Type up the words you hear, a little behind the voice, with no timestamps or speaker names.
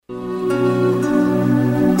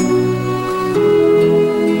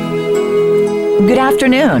Good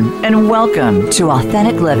afternoon, and welcome to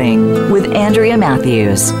Authentic Living with Andrea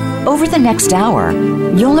Matthews. Over the next hour,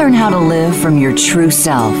 you'll learn how to live from your true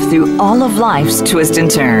self through all of life's twists and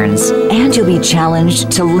turns, and you'll be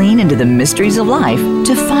challenged to lean into the mysteries of life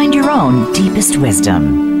to find your own deepest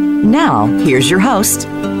wisdom. Now, here's your host,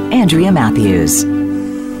 Andrea Matthews.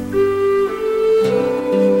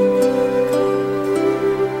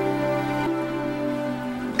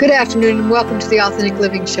 Good afternoon, and welcome to the Authentic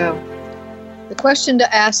Living Show. The question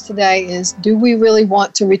to ask today is, do we really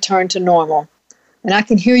want to return to normal? And I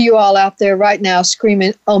can hear you all out there right now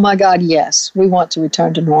screaming, oh my God, yes, we want to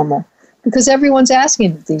return to normal. Because everyone's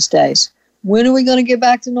asking it these days. When are we going to get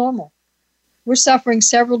back to normal? We're suffering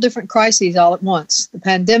several different crises all at once. The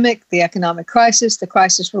pandemic, the economic crisis, the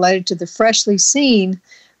crisis related to the freshly seen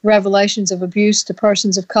revelations of abuse to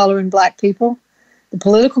persons of color and Black people, the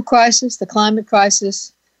political crisis, the climate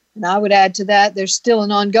crisis, and I would add to that, there's still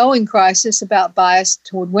an ongoing crisis about bias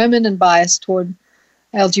toward women and bias toward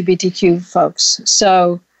LGBTQ folks.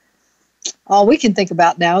 So all we can think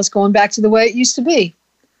about now is going back to the way it used to be.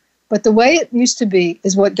 But the way it used to be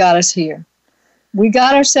is what got us here. We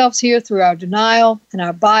got ourselves here through our denial and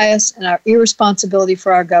our bias and our irresponsibility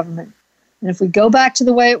for our government. And if we go back to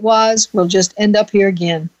the way it was, we'll just end up here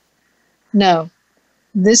again. No,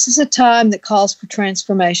 this is a time that calls for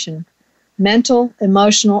transformation. Mental,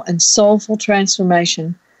 emotional, and soulful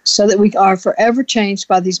transformation so that we are forever changed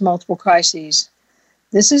by these multiple crises.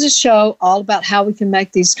 This is a show all about how we can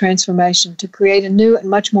make these transformations to create a new and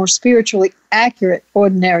much more spiritually accurate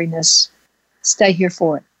ordinariness. Stay here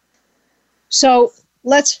for it. So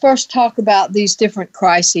let's first talk about these different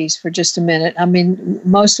crises for just a minute. I mean,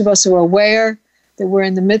 most of us are aware that we're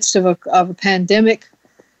in the midst of a pandemic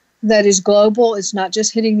that is global. It's not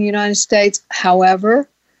just hitting the United States. However,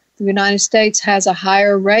 the United States has a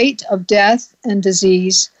higher rate of death and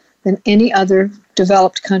disease than any other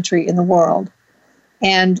developed country in the world.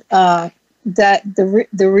 And that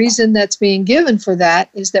the reason that's being given for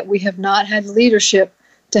that is that we have not had leadership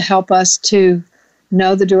to help us to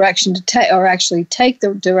know the direction to take, or actually take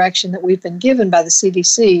the direction that we've been given by the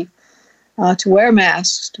CDC, to wear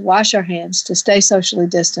masks, to wash our hands, to stay socially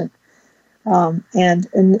distant, and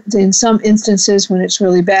in some instances when it's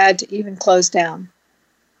really bad, to even close down.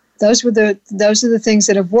 Those are the things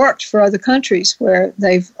that have worked for other countries where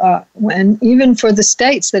they've, and even for the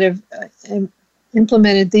states that have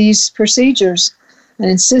implemented these procedures and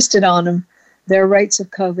insisted on them, their rates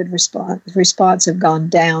of COVID response have gone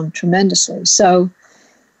down tremendously. So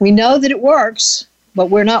we know that it works,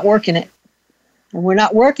 but we're not working it. And we're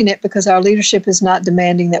not working it because our leadership is not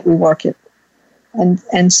demanding that we work it.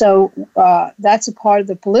 And so that's a part of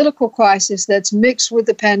the political crisis that's mixed with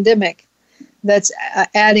the pandemic, that's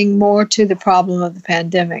adding more to the problem of the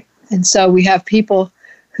pandemic. And so we have people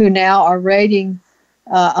who now are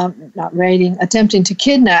attempting to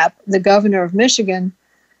kidnap the governor of Michigan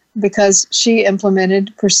because she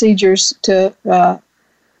implemented procedures to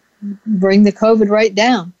bring the COVID rate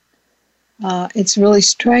down. It's really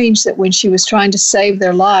strange that when she was trying to save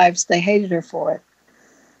their lives, they hated her for it.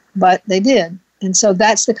 But they did. And so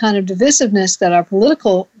that's the kind of divisiveness that our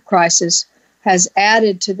political crisis has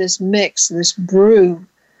added to this mix, this brew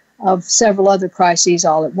of several other crises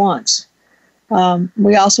all at once.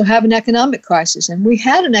 We also have an economic crisis, and we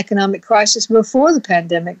had an economic crisis before the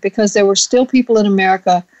pandemic because there were still people in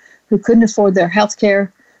America who couldn't afford their health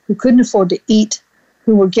care, who couldn't afford to eat,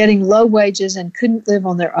 who were getting low wages and couldn't live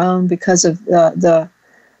on their own because of the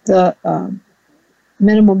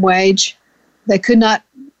minimum wage. They could not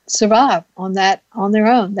survive on their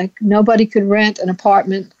own. Nobody could rent an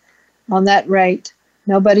apartment on that rate.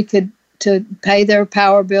 Nobody could to pay their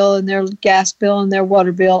power bill and their gas bill and their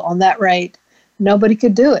water bill on that rate. Nobody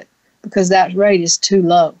could do it because that rate is too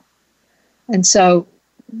low. And so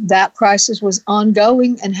that crisis was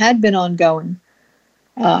ongoing and had been ongoing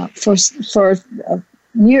for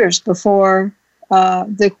years before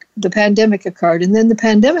the pandemic occurred. And then the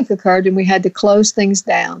pandemic occurred and we had to close things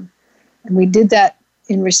down. And we did that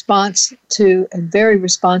in response to, and very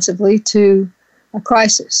responsively to, a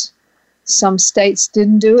crisis. Some states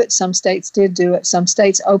didn't do it. Some states did do it. Some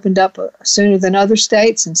states opened up sooner than other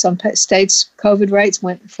states, and some states' COVID rates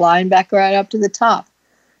went flying back right up to the top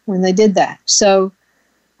when they did that. So,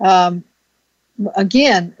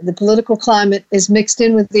 again, the political climate is mixed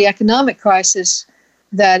in with the economic crisis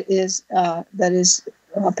that is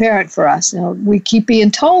apparent for us. You know, we keep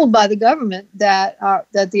being told by the government that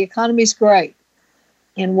the economy is great,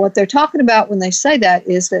 and what they're talking about when they say that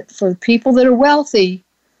is that for people that are wealthy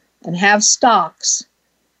and have stocks,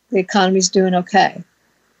 the economy's doing okay.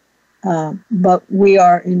 But we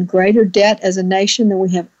are in greater debt as a nation than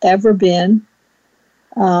we have ever been.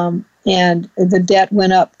 And the debt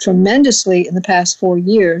went up tremendously in the past 4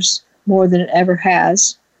 years, more than it ever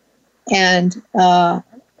has. And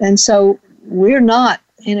so we're not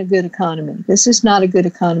in a good economy. This is not a good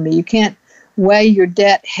economy. You can't weigh your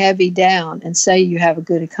debt heavy down and say you have a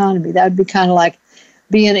good economy. That would be kind of like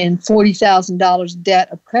being in $40,000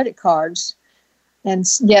 debt of credit cards and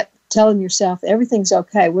yet telling yourself everything's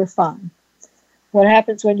okay, we're fine. What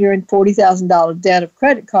happens when you're in $40,000 debt of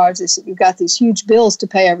credit cards is that you've got these huge bills to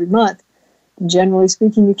pay every month. And generally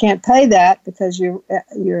speaking, you can't pay that because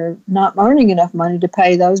you're not earning enough money to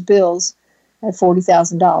pay those bills at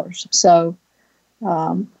 $40,000. So,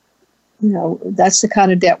 that's the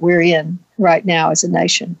kind of debt we're in right now as a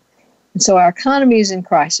nation. And so our economy is in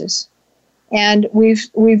crisis. And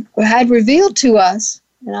we've had revealed to us,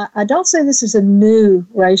 and I don't say this is a new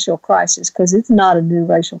racial crisis, because it's not a new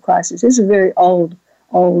racial crisis. It's a very old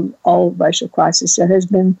racial crisis that has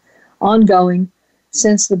been ongoing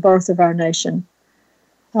since the birth of our nation.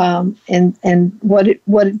 And what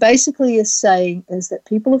it basically is saying is that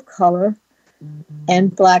people of color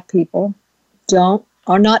and Black people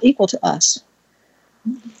are not equal to us.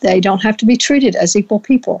 They don't have to be treated as equal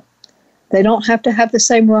people. They don't have to have the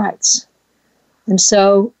same rights. And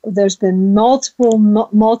so there's been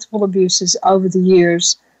multiple abuses over the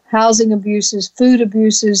years: housing abuses, food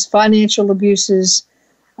abuses, financial abuses,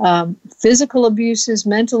 physical abuses,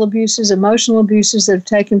 mental abuses, emotional abuses that have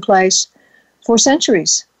taken place for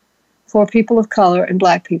centuries for people of color and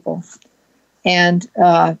Black people. And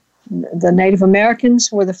the Native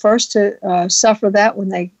Americans were the first to suffer that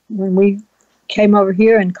when we came over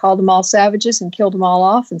here and called them all savages and killed them all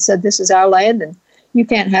off and said, this is our land and you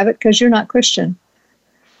can't have it because you're not Christian.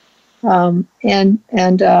 And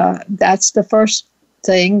that's the first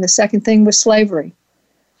thing. The second thing was slavery.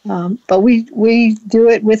 But we do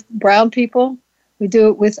it with brown people. We do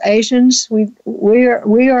it with Asians. We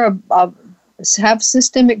have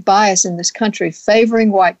systemic bias in this country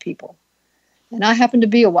favoring white people. And I happen to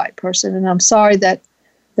be a white person, and I'm sorry that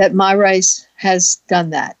my race has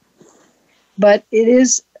done that. But it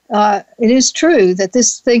is true that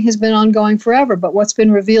this thing has been ongoing forever. But what's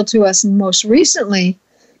been revealed to us most recently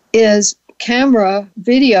is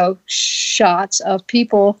video shots of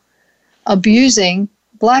people abusing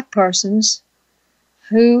Black persons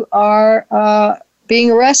who are being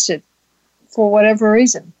arrested for whatever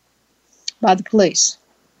reason by the police.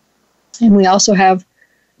 And we also have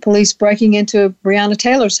police breaking into Breonna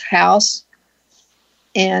Taylor's house,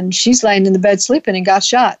 and she's laying in the bed sleeping and got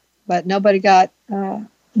shot, but nobody got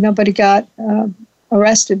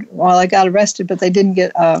arrested. Well, they got arrested, but they didn't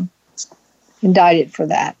get indicted for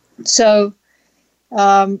that. So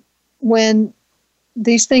when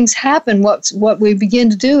these things happen, what we begin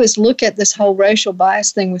to do is look at this whole racial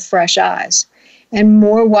bias thing with fresh eyes. And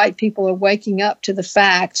more white people are waking up to the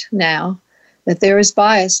fact now that there is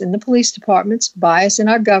bias in the police departments, bias in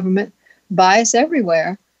our government, bias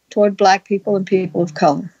everywhere toward Black people and people of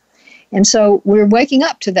color. And so we're waking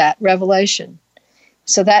up to that revelation.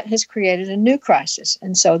 So that has created a new crisis.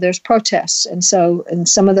 And so there's protests. And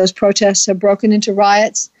some of those protests have broken into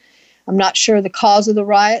riots. I'm not sure the cause of the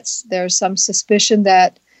riots. There's some suspicion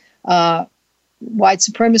that white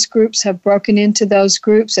supremacist groups have broken into those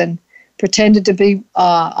groups and pretended to be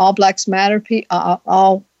all Black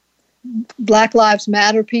Lives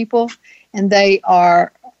Matter people, and they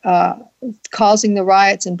are causing the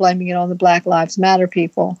riots and blaming it on the Black Lives Matter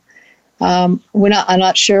people. I'm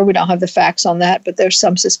not sure. We don't have the facts on that, but there's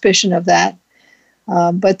some suspicion of that.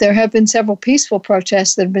 But there have been several peaceful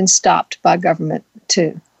protests that have been stopped by government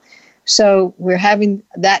too. So we're having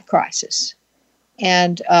that crisis,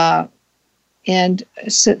 and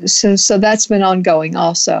so that's been ongoing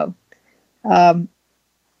also.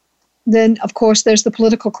 Then, of course, there's the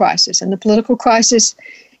political crisis, and the political crisis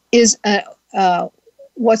is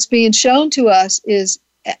what's being shown to us is,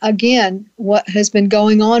 again, what has been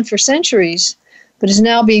going on for centuries, but is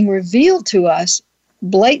now being revealed to us,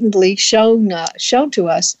 blatantly shown to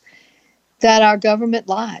us, that our government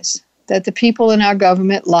lies, that the people in our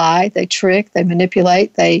government lie, they trick, they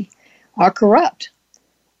manipulate, they are corrupt.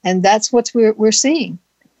 And that's what we're seeing.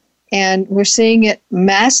 And we're seeing it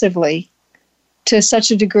massively, to such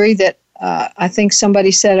a degree that I think somebody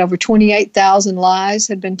said over 28,000 lies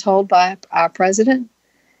had been told by our president.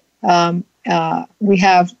 We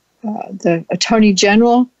have the Attorney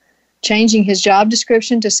General changing his job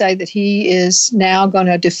description to say that he is now going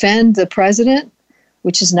to defend the president,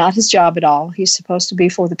 which is not his job at all. He's supposed to be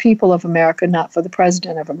for the people of America, not for the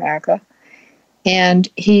president of America. And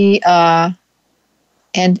he and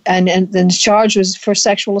then the charge was for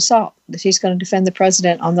sexual assault, that he's going to defend the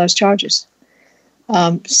president on those charges.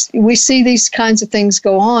 We see these kinds of things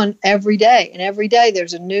go on every day, and every day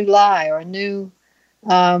there's a new lie or a new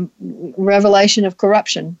revelation of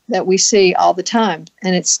corruption that we see all the time.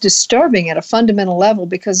 And it's disturbing at a fundamental level,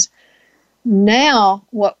 because now,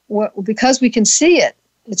 because we can see it,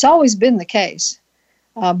 it's always been the case,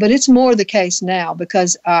 but it's more the case now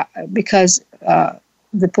because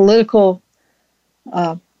the political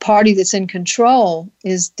party that's in control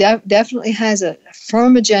is definitely has a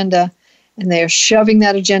firm agenda, and they're shoving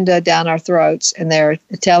that agenda down our throats, and they're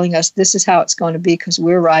telling us this is how it's going to be because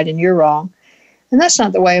we're right and you're wrong. And that's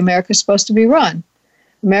not the way America's supposed to be run.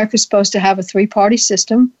 America's supposed to have a three-party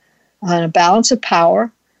system and a balance of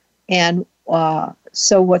power. And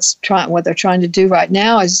so what they're trying to do right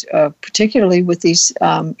now is, particularly with these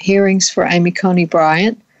hearings for Amy Coney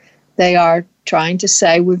Bryant, they are trying to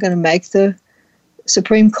say we're going to make the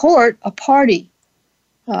Supreme Court a party,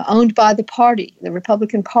 owned by the party, the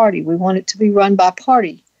Republican Party. We want it to be run by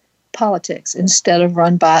party politics instead of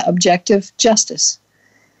run by objective justice.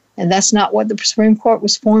 And that's not what the Supreme Court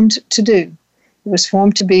was formed to do. It was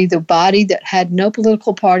formed to be the body that had no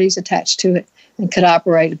political parties attached to it and could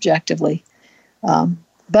operate objectively.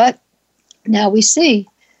 But now we see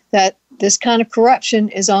that this kind of corruption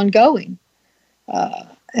is ongoing.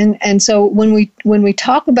 And so when we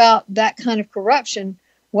talk about that kind of corruption,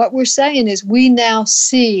 what we're saying is we now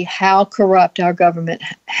see how corrupt our government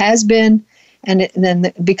has been. And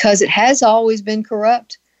then because it has always been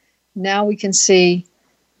corrupt, now we can see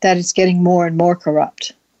that it's getting more and more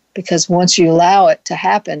corrupt, because once you allow it to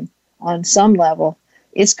happen on some level,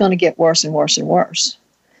 it's going to get worse and worse and worse.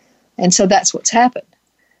 And so that's what's happened.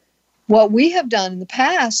 What we have done in the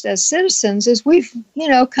past as citizens is we've,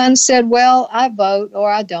 kind of said, well, I vote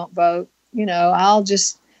or I don't vote. I'll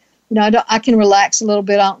just, I can relax a little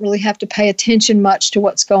bit. I don't really have to pay attention much to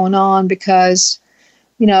what's going on because,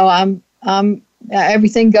 I'm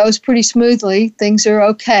everything goes pretty smoothly. Things are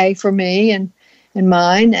okay for me and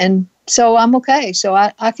mine, and so I'm okay. So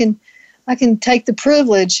I can take the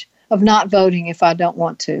privilege of not voting if I don't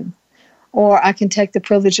want to, or I can take the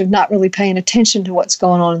privilege of not really paying attention to what's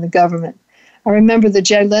going on in the government. I remember the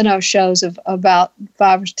Jay Leno shows of about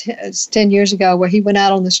 5 or 10 years ago, where he went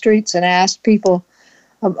out on the streets and asked people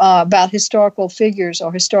about historical figures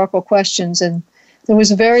or historical questions, and there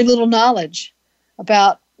was very little knowledge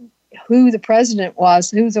about who the president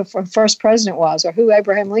was, who the first president was, or who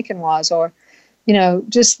Abraham Lincoln was, or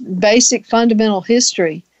just basic fundamental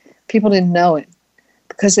history. People didn't know it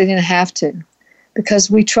because they didn't have to,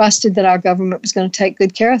 because we trusted that our government was going to take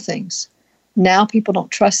good care of things. Now people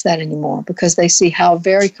don't trust that anymore because they see how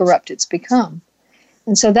very corrupt it's become.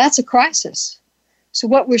 And so that's a crisis. So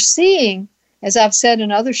what we're seeing, as I've said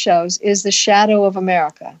in other shows, is the shadow of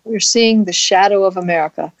America. We're seeing the shadow of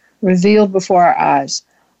America revealed before our eyes.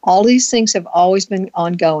 All these things have always been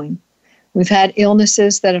ongoing. We've had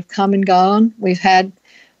illnesses that have come and gone. We had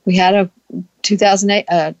a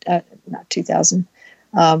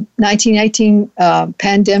 1918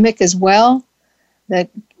 pandemic as well that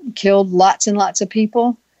killed lots and lots of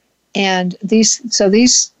people. And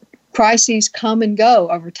these crises come and go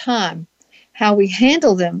over time. How we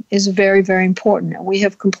handle them is very, very important. And we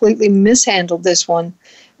have completely mishandled this one.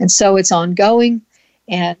 And so it's ongoing.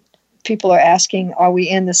 And people are asking, are we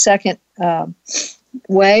in the second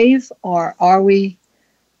wave, or are we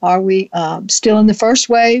still in the first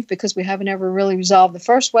wave because we haven't ever really resolved the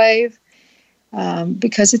first wave?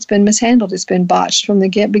 Because it's been mishandled. It's been botched from the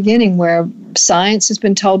beginning, where science has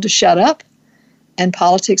been told to shut up and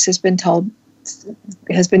politics has been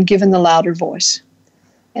given the louder voice.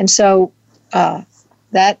 And so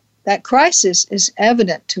that crisis is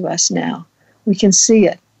evident to us now. We can see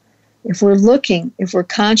it. If we're looking, if we're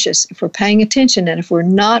conscious, if we're paying attention, and if we're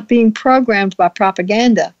not being programmed by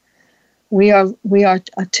propaganda, we are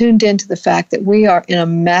tuned into the fact that we are in a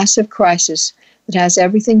massive crisis that has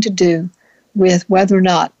everything to do with whether or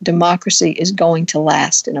not democracy is going to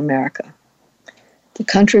last in America. The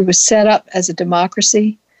country was set up as a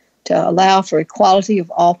democracy to allow for equality of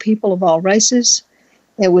all people, of all races.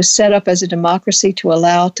 It was set up as a democracy to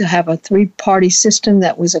allow to have a three-party system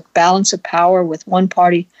that was a balance of power, with one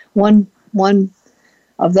party, one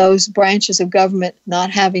of those branches of government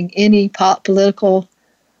not having any political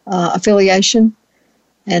affiliation,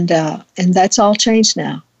 and that's all changed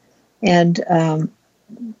now. And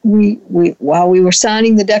we while we were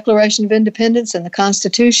signing the Declaration of Independence and the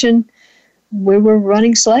Constitution, we were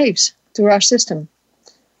running slaves through our system.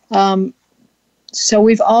 So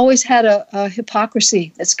we've always had a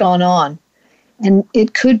hypocrisy that's gone on, and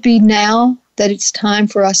it could be now that it's time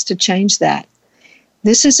for us to change that.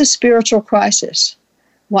 This is a spiritual crisis.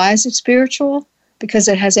 Why is it spiritual? because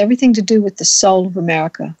it has everything to do with the soul of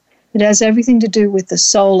America. It has everything to do with the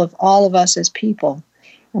soul of all of us as people.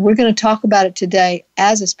 And we're going to talk about it today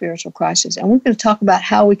as a spiritual crisis. And we're going to talk about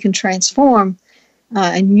how we can transform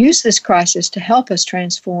and use this crisis to help us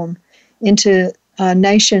transform into a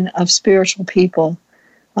nation of spiritual people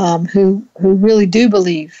who really do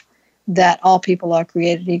believe that all people are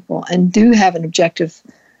created equal and do have an objective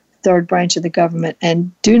third branch of the government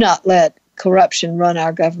and do not let corruption run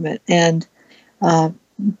our government and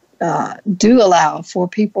do allow for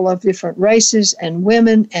people of different races and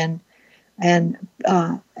women and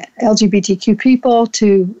LGBTQ people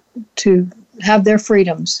to have their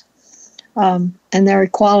freedoms and their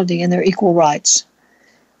equality and their equal rights.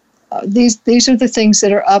 These are the things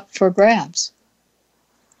that are up for grabs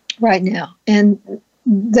right now, and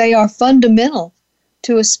they are fundamental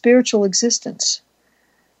to a spiritual existence.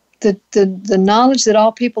 The knowledge that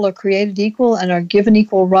all people are created equal and are given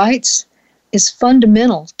equal rights is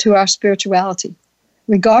fundamental to our spirituality.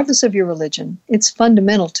 Regardless of your religion, it's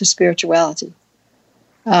fundamental to spirituality.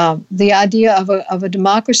 The idea of a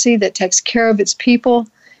democracy that takes care of its people,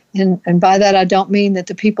 and by that I don't mean that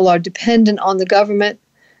the people are dependent on the government.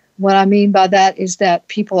 What I mean by that is that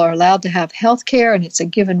people are allowed to have health care, and it's a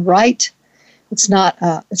given right. It's not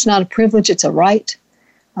a privilege, it's a right.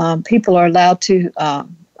 People are allowed to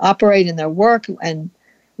operate in their work and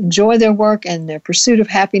enjoy their work and their pursuit of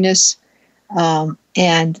happiness,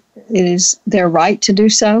 and it is their right to do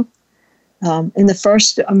so. In the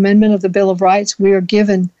First Amendment of the Bill of Rights, we are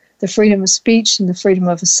given the freedom of speech and the freedom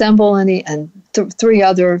of assembly and three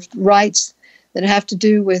other rights that have to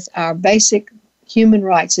do with our basic human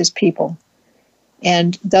rights as people.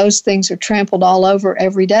 And those things are trampled all over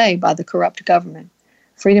every day by the corrupt government.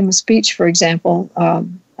 Freedom of speech, for example,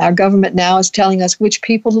 our government now is telling us which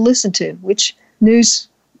people to listen to, which news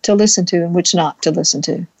to listen to and which not to listen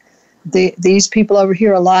to. These people over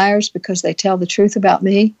here are liars because they tell the truth about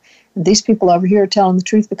me, and these people over here are telling the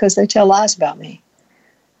truth because they tell lies about me.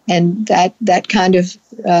 And that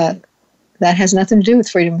has nothing to do with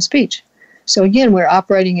freedom of speech. So again, we're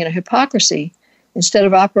operating in a hypocrisy instead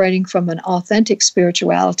of operating from an authentic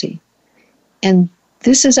spirituality. And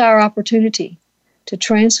this is our opportunity to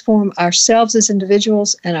transform ourselves as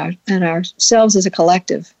individuals and ourselves as a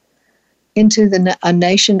collective into a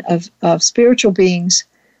nation of spiritual beings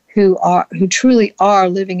who truly are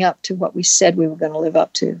living up to what we said we were going to live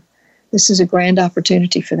up to. This is a grand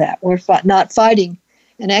opportunity for that. We're not fighting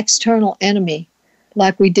an external enemy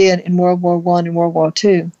like we did in World War I and World War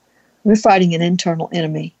II. We're fighting an internal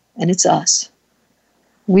enemy, and it's us.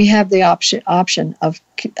 We have the option of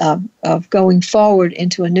going forward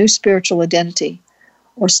into a new spiritual identity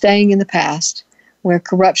or staying in the past where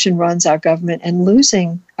corruption runs our government and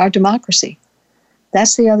losing our democracy.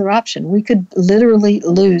 That's the other option. We could literally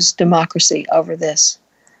lose democracy over this.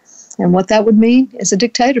 And what that would mean is a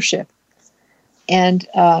dictatorship. And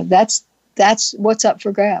that's what's up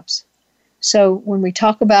for grabs. So when we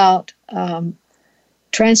talk about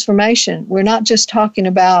transformation, we're not just talking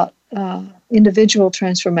about individual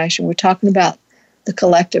transformation. We're talking about the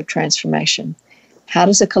collective transformation. How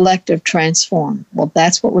does a collective transform? Well,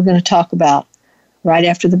 that's what we're going to talk about right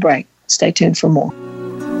after the break. Stay tuned for more.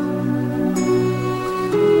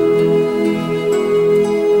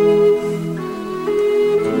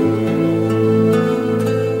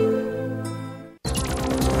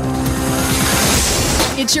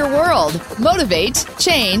 It's your world. Motivate,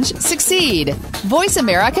 change, succeed.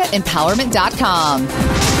 VoiceAmericaEmpowerment.com.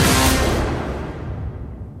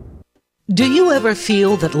 Do you ever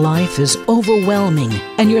feel that life is overwhelming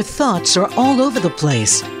and your thoughts are all over the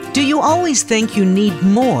place? Do you always think you need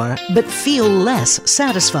more but feel less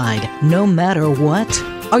satisfied no matter what?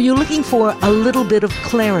 Are you looking for a little bit of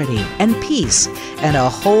clarity and peace and a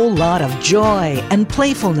whole lot of joy and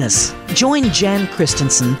playfulness? Join Jan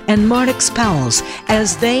Christensen and Martix Powles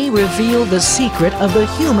as they reveal the secret of the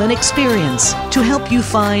human experience to help you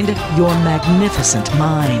find your magnificent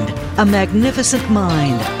mind. A Magnificent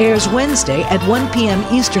Mind airs Wednesday at 1 p.m.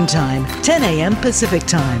 Eastern Time, 10 a.m. Pacific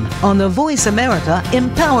Time on the Voice America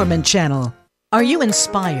Empowerment Channel. Are you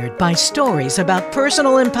inspired by stories about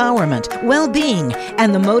personal empowerment, well-being,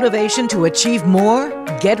 and the motivation to achieve more?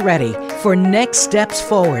 Get ready for Next Steps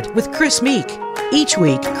Forward with Chris Meek. Each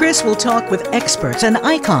week, Chris will talk with experts and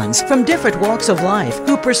icons from different walks of life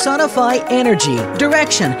who personify energy,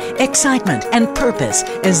 direction, excitement, and purpose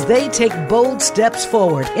as they take bold steps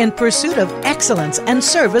forward in pursuit of excellence and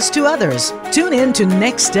service to others. Tune in to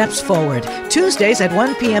Next Steps Forward, Tuesdays at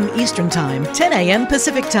 1 p.m. Eastern Time, 10 a.m.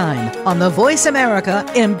 Pacific Time on the Voice America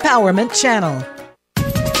Empowerment Channel.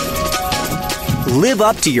 Live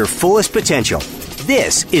up to your fullest potential.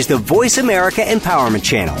 This is the Voice America Empowerment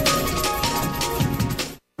Channel.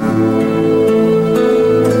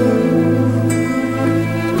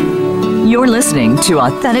 You're listening to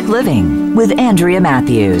Authentic Living with Andrea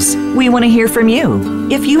Matthews. We want to hear from you.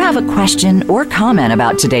 If you have a question or comment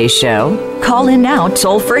about today's show, call in now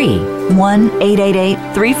toll-free,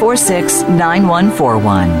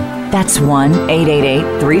 1-888-346-9141. That's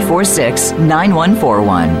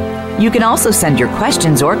 1-888-346-9141. You can also send your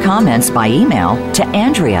questions or comments by email to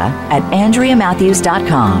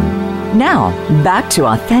Andrea@AndreaMatthews.com. Now, back to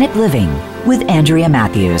Authentic Living with Andrea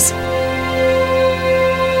Matthews.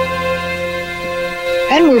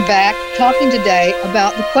 And we're back talking today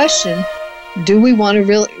about the question, do we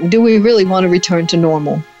really want to return to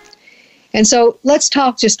normal? And so let's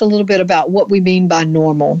talk just a little bit about what we mean by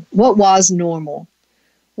normal. What was normal?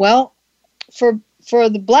 Well, for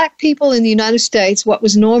the black people in the United States, what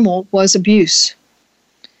was normal was abuse.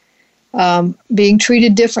 Being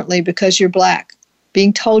treated differently because you're black.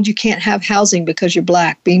 Being told you can't have housing because you're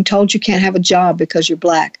black. Being told you can't have a job because you're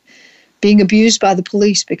black. Being abused by the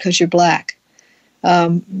police because you're black.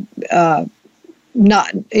 Not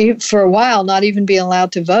for a while, not even being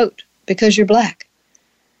allowed to vote because you're black.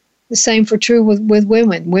 The same for true with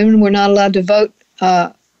women. Women were not allowed to vote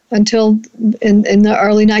until in the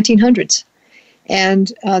early 1900s.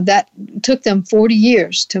 And that took them 40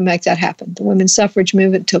 years to make that happen. The women's suffrage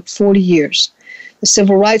movement took 40 years. The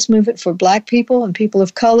civil rights movement for black people and people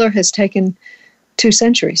of color has taken 2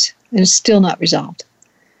 centuries and is still not resolved.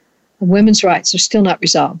 Women's rights are still not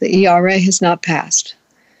resolved. The ERA has not passed.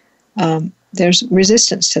 There's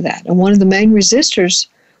resistance to that. And one of the main resistors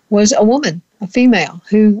was a woman, a female,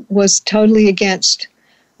 who was totally against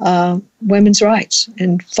women's rights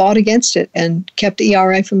and fought against it and kept the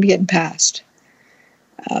ERA from getting passed.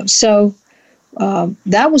 So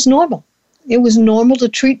that was normal. It was normal to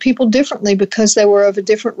treat people differently because they were of a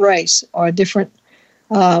different race or a different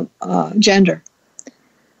gender.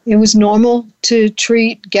 It was normal to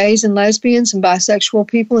treat gays and lesbians and bisexual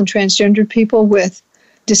people and transgendered people with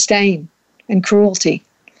disdain and cruelty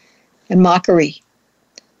and mockery.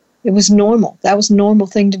 It was normal. That was a normal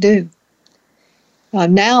thing to do.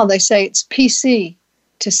 Now they say it's PC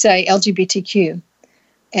to say LGBTQ,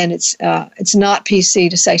 and it's not PC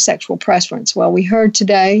to say sexual preference. Well, we heard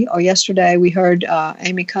today or yesterday, we heard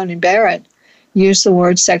Amy Coney Barrett use the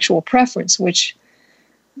word sexual preference, which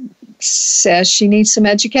says she needs some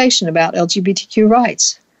education about LGBTQ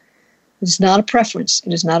rights. It is not a preference.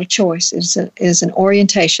 It is not a choice. It is an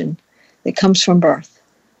orientation that comes from birth.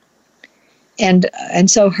 And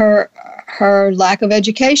so her lack of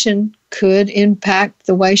education could impact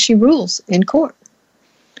the way she rules in court.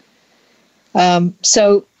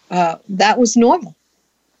 So that was normal.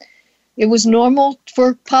 It was normal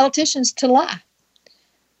for politicians to lie.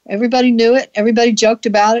 Everybody knew it. Everybody joked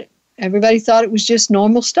about it. Everybody thought it was just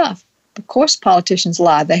normal stuff. Of course, politicians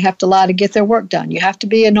lie. They have to lie to get their work done. You have to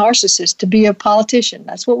be a narcissist to be a politician.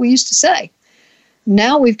 That's what we used to say.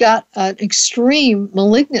 Now we've got an extreme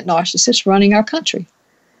malignant narcissist running our country.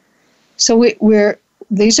 So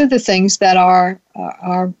these are the things that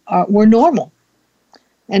were normal.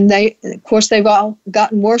 And of course, they've all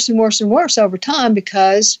gotten worse and worse and worse over time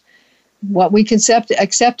because what we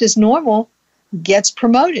accept as normal gets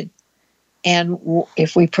promoted. And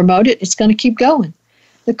if we promote it, it's going to keep going.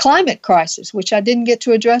 The climate crisis, which I didn't get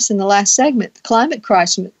to address in the last segment, the climate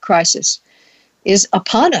crisis is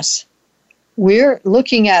upon us. We're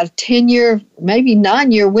looking at a 10-year, maybe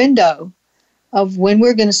 9-year window of when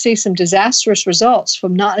we're going to see some disastrous results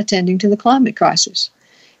from not attending to the climate crisis.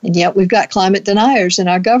 And yet we've got climate deniers in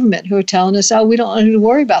our government who are telling us, oh, we don't need to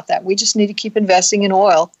worry about that. We just need to keep investing in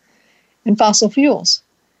oil and fossil fuels.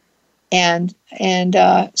 And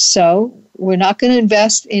so we're not going to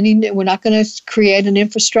invest we're not going to create an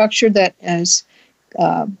infrastructure that is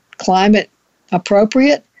climate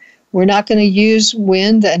appropriate. We're not going to use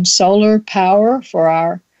wind and solar power for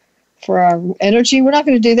our energy. We're not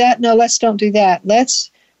going to do that. No, don't do that. Let's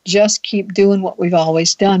just keep doing what we've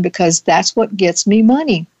always done because that's what gets me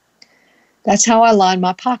money. That's how I line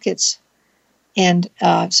my pockets. And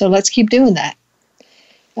so let's keep doing that.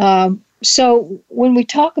 So when we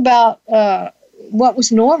talk about what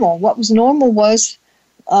was normal was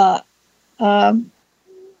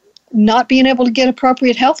not being able to get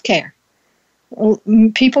appropriate health care.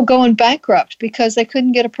 People going bankrupt because they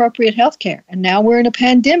couldn't get appropriate health care. And now we're in a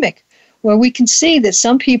pandemic where we can see that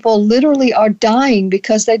some people literally are dying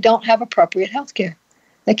because they don't have appropriate health care.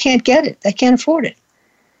 They can't get it. They can't afford it.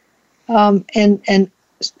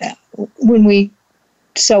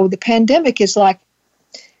 So the pandemic is like,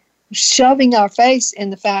 shoving our face in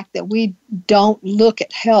the fact that we don't look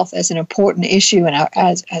at health as an important issue and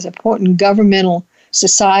as important governmental,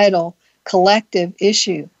 societal, collective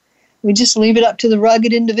issue. We just leave it up to the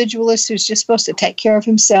rugged individualist who's just supposed to take care of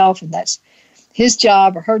himself, and that's his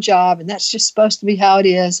job or her job, and that's just supposed to be how it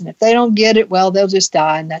is. And if they don't get it, well, they'll just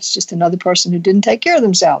die, and that's just another person who didn't take care of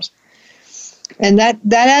themselves. And that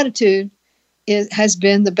attitude has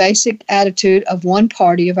been the basic attitude of one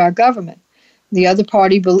party of our government. The other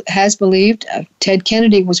party has believed, Ted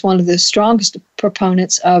Kennedy was one of the strongest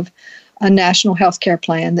proponents of a national health care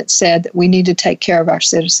plan that said that we need to take care of our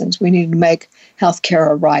citizens. We need to make health care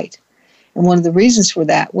a right. And one of the reasons for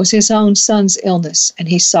that was his own son's illness, and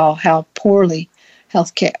he saw how poorly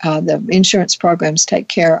healthcare, the insurance programs take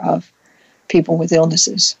care of people with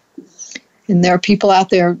illnesses. And there are people out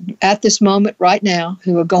there at this moment right now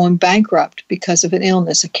who are going bankrupt because of an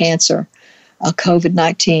illness, a cancer, a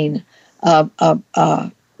COVID-19,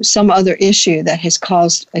 some other issue that has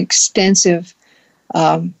caused extensive,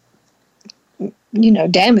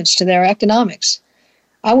 damage to their economics.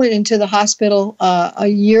 I went into the hospital a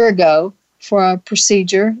year ago for a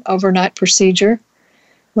procedure, overnight procedure.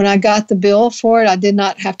 When I got the bill for it, I did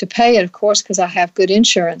not have to pay it, of course, because I have good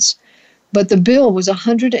insurance. But the bill was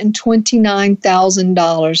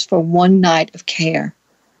 $129,000 for one night of care.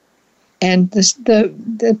 And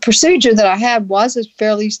the procedure that I had was a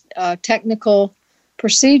fairly technical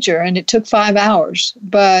procedure, and it took 5 hours.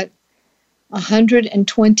 But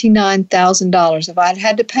 $129,000. If I'd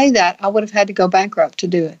had to pay that, I would have had to go bankrupt to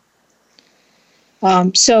do it.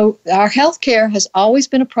 So our health care has always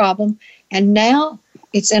been a problem, and now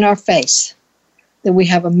it's in our face that we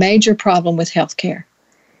have a major problem with health care.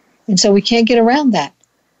 And so we can't get around that.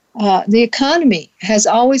 The economy has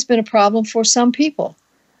always been a problem for some people.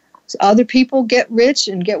 So other people get rich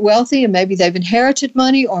and get wealthy, and maybe they've inherited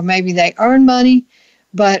money or maybe they earn money.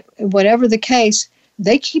 But whatever the case,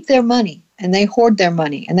 they keep their money and they hoard their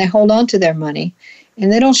money and they hold on to their money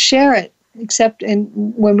and they don't share it, except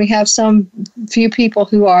when we have some few people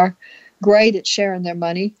who are great at sharing their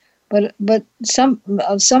money. But some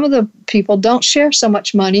of the people don't share so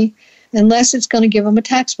much money unless it's going to give them a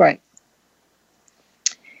tax break.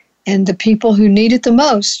 And the people who need it the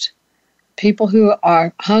most, people who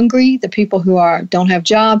are hungry, the people who don't have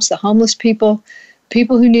jobs, the homeless people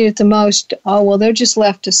who need it the most, they're just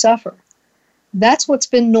left to suffer. That's what's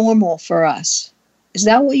been normal for us. Is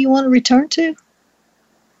that what you want to return to?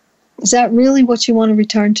 Is that really what you want to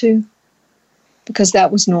return to? Because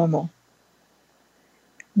that was normal.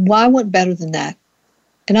 Well, I want better than that.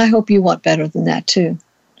 And I hope you want better than that too.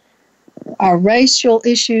 Our racial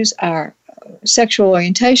issues, our sexual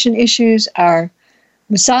orientation issues, our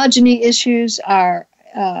misogyny issues, our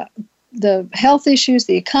the health issues,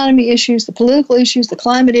 the economy issues, the political issues, the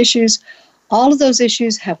climate issues, all of those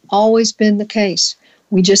issues have always been the case.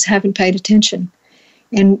 We just haven't paid attention.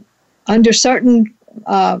 And under certain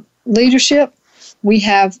leadership, we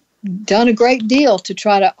have done a great deal to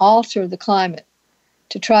try to alter the climate,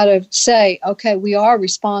 to try to say, okay, we are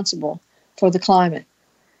responsible for the climate.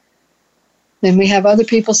 Then we have other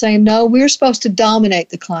people saying, no, we're supposed to dominate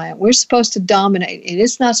the climate. We're supposed to dominate it.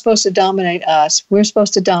 It's not supposed to dominate us. We're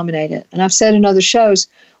supposed to dominate it. And I've said in other shows,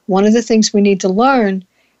 one of the things we need to learn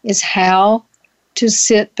is how to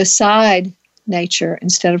sit beside nature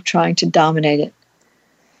instead of trying to dominate it.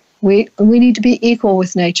 We need to be equal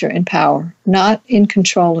with nature in power, not in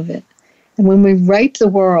control of it. And when we rape the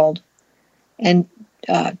world and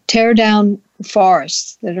tear down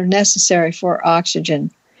forests that are necessary for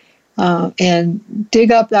oxygen, and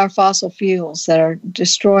dig up our fossil fuels that are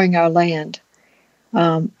destroying our land,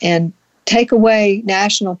 and take away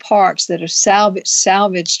national parks that have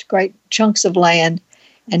salvaged great chunks of land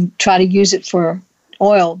and try to use it for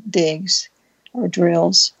oil digs or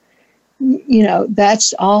drills.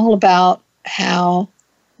 That's all about how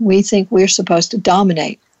we think we're supposed to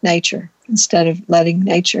dominate nature instead of letting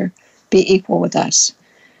nature be equal with us.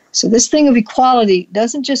 So this thing of equality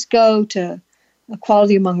doesn't just go to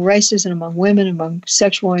equality among races and among women, among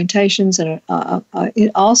sexual orientations, and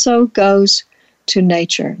it also goes to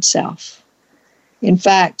nature itself. In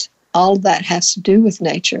fact, all of that has to do with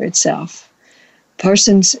nature itself.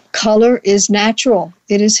 Person's color is natural.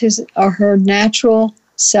 It is his or her natural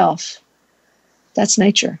self. That's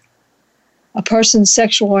nature. A person's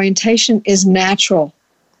sexual orientation is natural.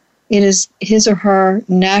 It is his or her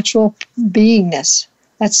natural beingness.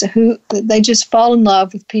 That's who they just fall in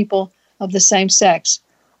love with people of the same sex,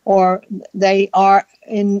 or they are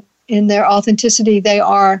in their authenticity, they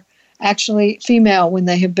are actually female when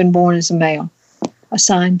they have been born as a male,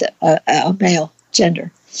 assigned a male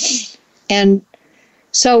gender. And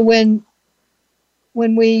so when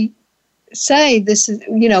we say this is,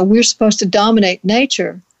 we're supposed to dominate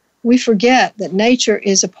nature, we forget that nature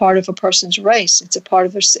is a part of a person's race. It's a part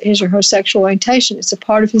of his or her sexual orientation. It's a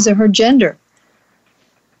part of his or her gender.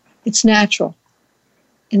 It's natural.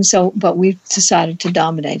 And so, but we've decided to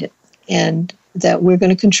dominate it, and that we're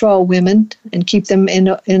going to control women and keep them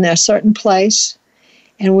in a certain place,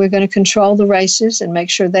 and we're going to control the races and make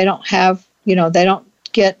sure they don't have, they don't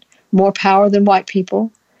get more power than white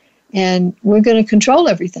people, and we're going to control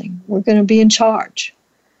everything. We're going to be in charge.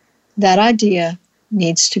 That idea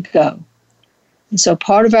needs to go. And so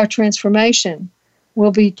part of our transformation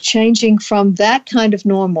will be changing from that kind of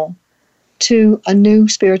normal to a new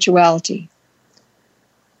spirituality.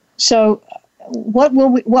 So what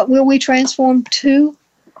will we transform to?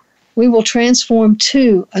 We will transform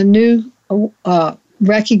to a new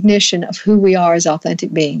recognition of who we are as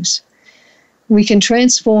authentic beings. We can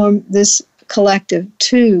transform this collective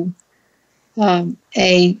to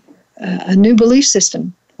a new belief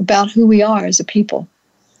system about who we are as a people.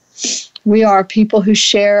 We are people who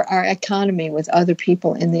share our economy with other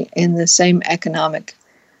people in the same economic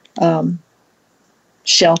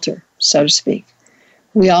shelter, so to speak.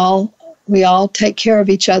 We all take care of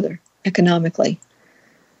each other economically.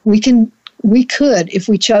 We could, if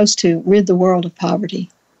we chose to, rid the world of poverty.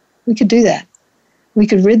 We could do that. We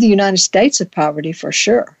could rid the United States of poverty for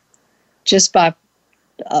sure, just by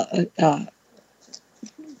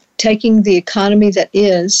taking the economy that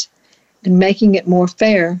is and making it more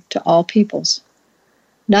fair to all peoples.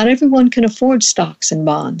 Not everyone can afford stocks and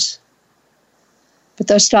bonds, but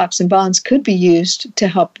those stocks and bonds could be used to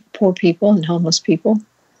help poor people and homeless people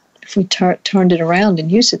if we turned it around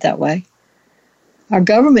and used it that way. Our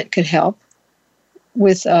government could help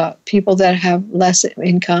with people that have less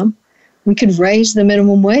income. We could raise the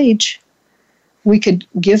minimum wage. We could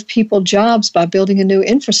give people jobs by building a new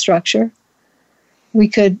infrastructure. We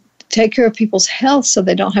could take care of people's health so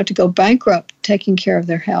they don't have to go bankrupt taking care of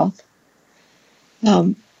their health.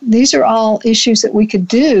 These are all issues that we could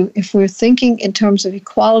do if we're thinking in terms of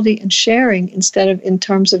equality and sharing instead of in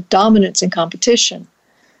terms of dominance and competition.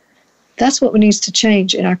 That's what needs to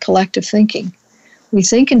change in our collective thinking. We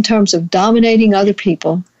think in terms of dominating other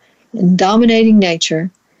people and dominating nature,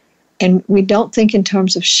 and we don't think in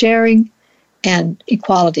terms of sharing and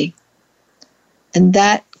equality. And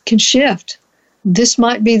that can shift. This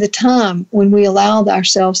might be the time when we allow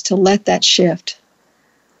ourselves to let that shift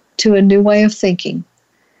to a new way of thinking.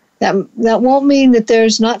 That won't mean that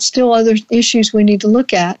there's not still other issues we need to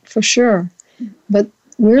look at, for sure. But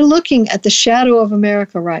we're looking at the shadow of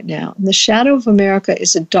America right now. And the shadow of America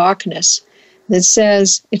is a darkness that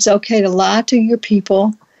says it's okay to lie to your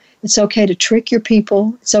people. It's okay to trick your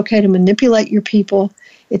people. It's okay to manipulate your people.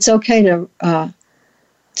 It's okay to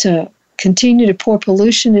continue to pour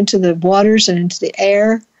pollution into the waters and into the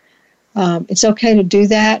air. It's okay to do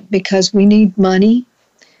that because we need money.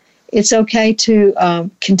 It's okay to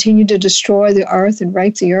continue to destroy the earth and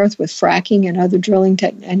rape the earth with fracking and other drilling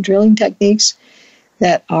techniques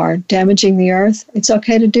that are damaging the earth. It's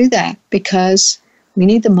okay to do that because we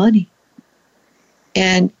need the money.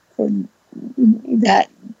 And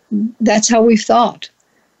that's how we've thought.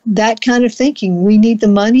 That kind of thinking, we need the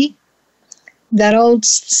money. That old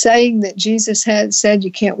saying that Jesus had said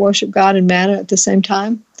you can't worship God and mammon at the same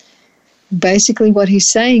time. Basically what he's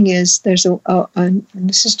saying is there's and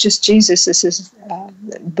this is just Jesus, this is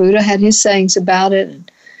Buddha had his sayings about it, and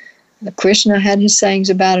Krishna had his sayings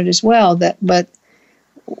about it as well. But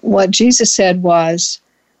what Jesus said was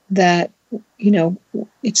that,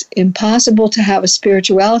 it's impossible to have a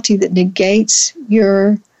spirituality that negates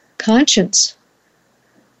your conscience.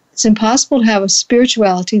 It's impossible to have a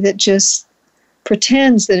spirituality that just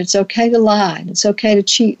pretends that it's okay to lie, and it's okay to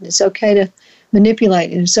cheat, and it's okay to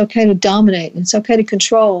manipulate, and it's okay to dominate, and it's okay to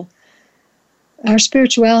control. Our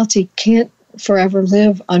spirituality can't forever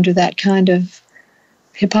live under that kind of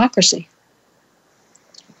hypocrisy.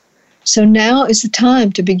 So now is the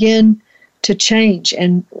time to begin to change.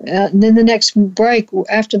 And then after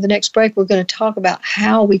the next break, we're going to talk about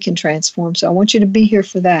how we can transform. So I want you to be here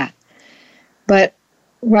for that. But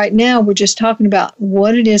right now, we're just talking about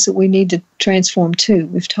what it is that we need to transform to.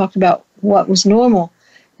 We've talked about what was normal.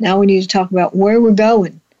 Now we need to talk about where we're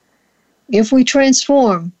going. If we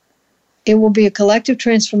transform, it will be a collective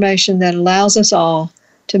transformation that allows us all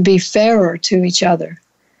to be fairer to each other,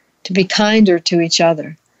 to be kinder to each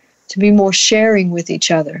other, to be more sharing with each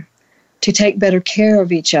other, to take better care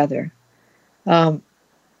of each other.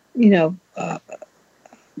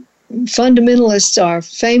 Fundamentalists are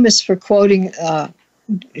famous for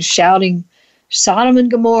shouting Sodom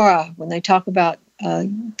and Gomorrah when they talk about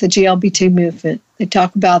the GLBT movement. They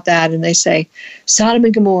talk about that and they say Sodom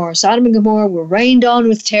and Gomorrah were rained on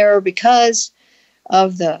with terror because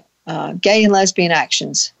of the gay and lesbian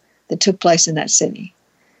actions that took place in that city.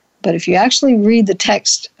 But if you actually read the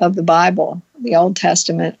text of the Bible, the Old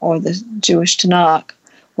Testament or the Jewish Tanakh,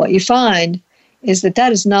 what you find is that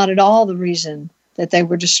that is not at all the reason that they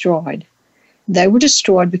were destroyed. They were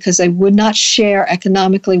destroyed because they would not share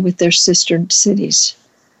economically with their sister cities.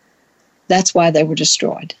 That's why they were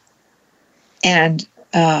destroyed. And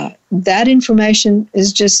that information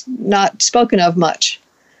is just not spoken of much.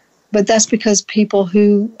 But that's because people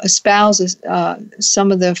who espouse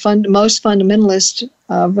some of the most fundamentalist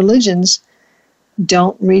religions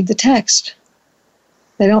don't read the text.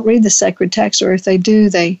 They don't read the sacred text, or if they do,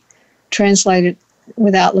 they translate it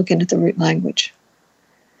without looking at the root language.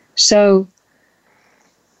 So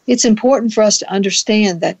it's important for us to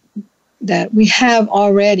understand that we have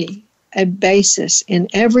already a basis in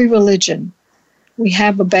every religion. We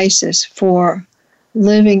have a basis for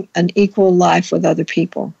living an equal life with other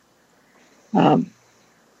people.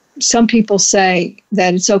 Some people say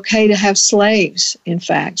that it's okay to have slaves. In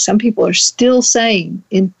fact, some people are still saying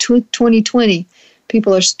in 2020,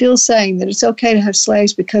 people are still saying that it's okay to have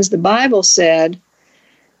slaves because the Bible said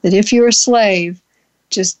that if you're a slave,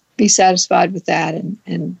 just be satisfied with that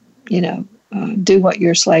and do what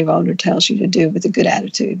your slave owner tells you to do with a good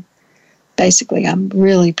attitude. Basically, I'm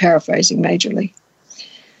really paraphrasing majorly.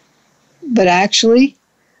 But actually,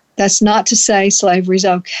 that's not to say slavery is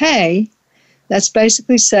okay. That's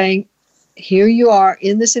basically saying, here you are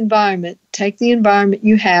in this environment, take the environment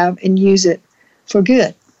you have and use it for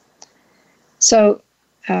good. So,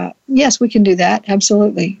 yes, we can do that,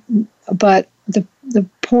 absolutely. But the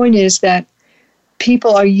point is that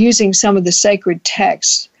people are using some of the sacred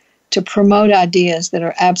texts to promote ideas that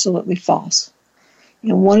are absolutely false.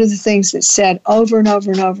 And one of the things that's said over and over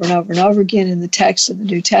and over and over and over again in the text of the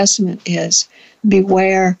New Testament is,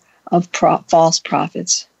 beware of false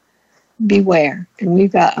prophets. Beware. And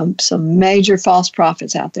we've got some major false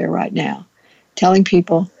prophets out there right now, telling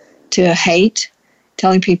people to hate,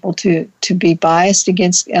 telling people to be biased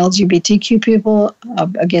against LGBTQ people,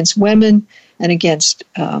 against women, and against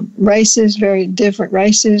races, very different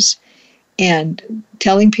races, and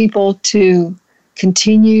telling people to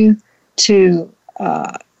continue to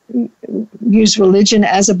use religion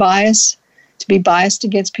as a bias, to be biased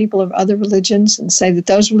against people of other religions and say that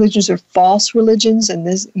those religions are false religions and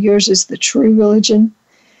yours is the true religion.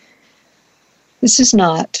 This is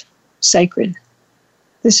not sacred.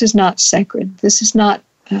 This is not sacred. This is not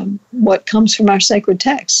what comes from our sacred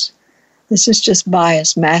texts. This is just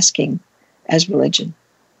bias masking as religion.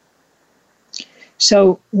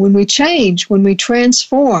 So when we change, when we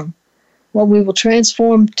transform, what we will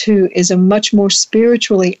transform to is a much more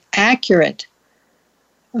spiritually accurate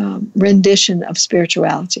rendition of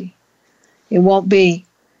spirituality. It won't be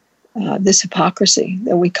this hypocrisy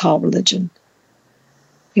that we call religion.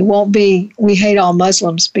 It won't be, we hate all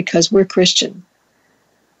Muslims because we're Christian.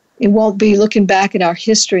 It won't be looking back at our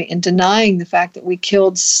history and denying the fact that we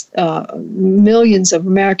killed millions of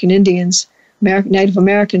American Indians, Native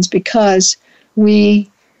Americans, because we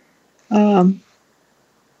were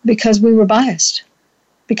biased,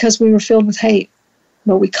 because we were filled with hate,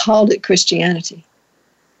 but we called it Christianity.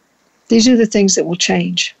 These are the things that will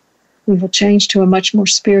change. We will change to a much more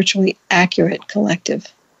spiritually accurate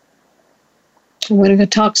collective. We're going to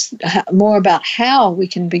talk more about how we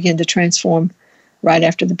can begin to transform right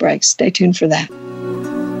after the break. Stay tuned for that.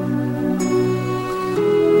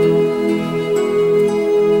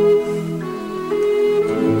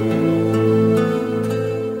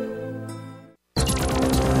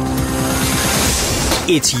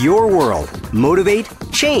 It's your world. Motivate,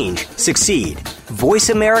 change, succeed.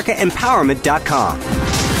 VoiceAmericaEmpowerment.com.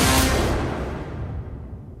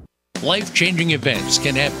 Life-changing events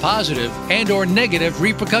can have positive and or negative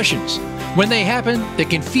repercussions. When they happen, they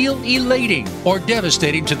can feel elating or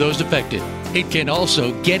devastating to those affected. It can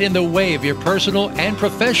also get in the way of your personal and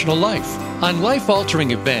professional life. On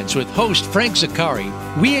Life-Altering Events with host Frank Zaccari,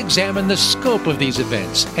 we examine the scope of these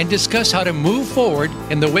events and discuss how to move forward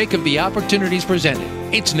in the wake of the opportunities presented.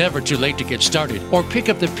 It's never too late to get started or pick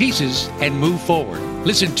up the pieces and move forward.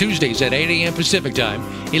 Listen Tuesdays at 8 a.m. Pacific Time,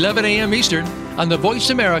 11 a.m. Eastern on the Voice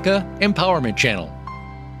America Empowerment Channel.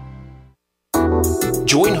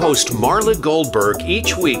 Join host Marla Goldberg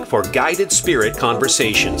each week for Guided Spirit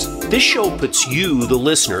Conversations. This show puts you, the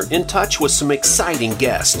listener, in touch with some exciting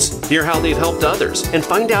guests. Hear how they've helped others and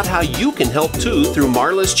find out how you can help too through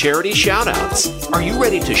Marla's charity shoutouts. Are you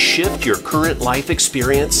ready to shift your current life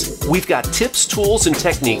experience? We've got tips, tools, and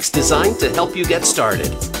techniques designed to help you get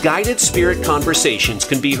started. Guided Spirit Conversations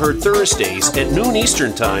can be heard Thursdays at noon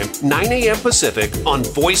Eastern Time, 9 a.m. Pacific on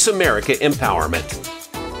Voice America Empowerment.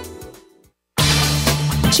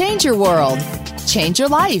 Change your world. Change your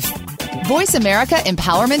life.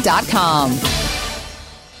 VoiceAmericaEmpowerment.com.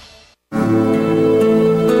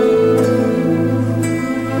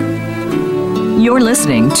 You're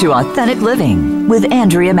listening to Authentic Living with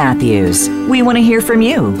Andrea Matthews. We want to hear from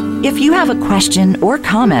you. If you have a question or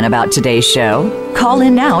comment about today's show, call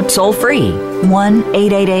in now toll-free,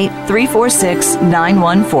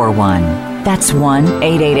 1-888-346-9141. That's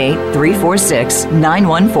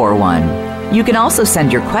 1-888-346-9141. You can also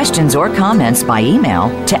send your questions or comments by email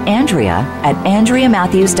to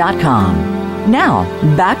Andrea@AndreaMatthews.com. Now,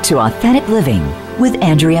 back to Authentic Living with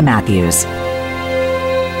Andrea Matthews.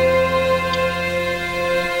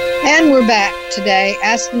 And we're back today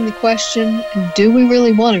asking the question, do we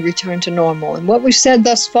really want to return to normal? And what we've said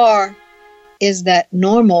thus far is that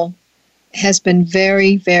normal has been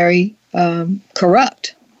very, very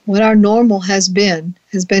corrupt. What our normal has been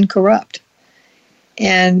corrupt.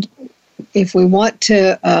 And if we want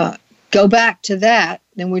to go back to that,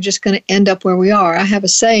 then we're just going to end up where we are. I have a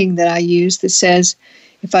saying that I use that says,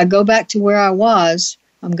 if I go back to where I was,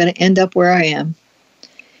 I'm going to end up where I am.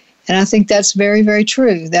 And I think that's very, very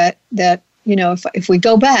true, that if we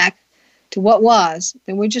go back to what was,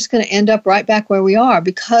 then we're just going to end up right back where we are,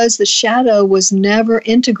 because the shadow was never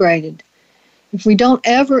integrated. If we don't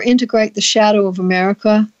ever integrate the shadow of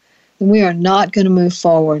America, then we are not going to move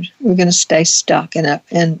forward. We're going to stay stuck. And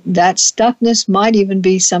that stuckness might even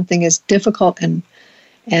be something as difficult and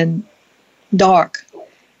dark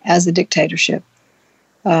as a dictatorship.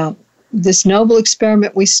 This noble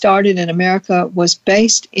experiment we started in America was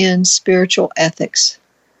based in spiritual ethics.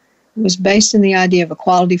 It was based in the idea of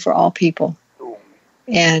equality for all people.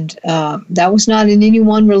 And that was not in any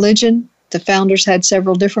one religion. The founders had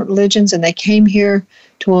several different religions, and they came here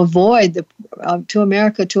to avoid to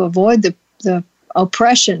America to avoid the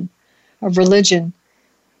oppression of religion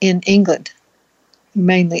in England,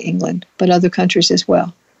 mainly England, but other countries as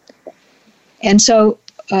well. And so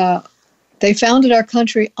they founded our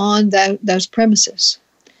country on those premises.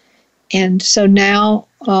 And so now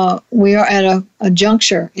we are at a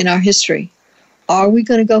juncture in our history. Are we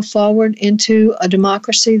going to go forward into a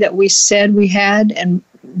democracy that we said we had,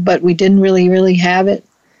 but we didn't really have it?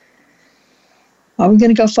 Are we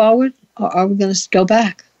going to go forward, or are we going to go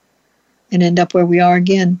back and end up where we are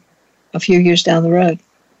again a few years down the road?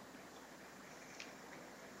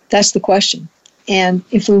 That's the question. And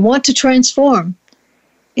if we want to transform,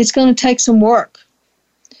 it's going to take some work.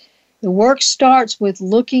 The work starts with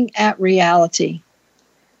looking at reality.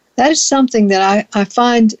 That is something that I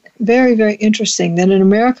find very, very interesting, that in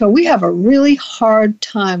America we have a really hard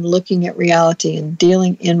time looking at reality and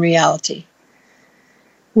dealing in reality.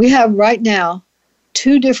 We have right now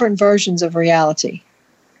 2 different versions of reality.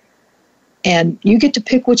 And you get to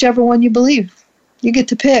pick whichever one you believe. You get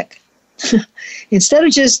to pick. Instead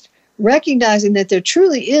of just recognizing that there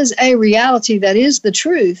truly is a reality that is the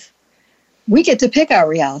truth, we get to pick our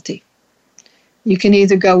reality. You can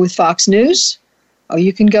either go with Fox News, or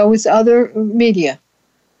you can go with other media,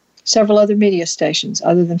 several other media stations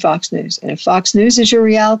other than Fox News. And if Fox News is your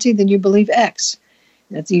reality, then you believe X.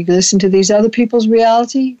 And if you listen to these other people's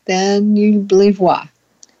reality, then you believe Y.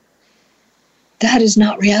 That is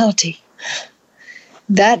not reality.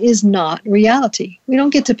 That is not reality. We don't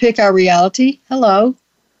get to pick our reality. Hello.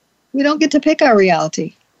 We don't get to pick our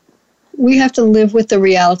reality. We have to live with the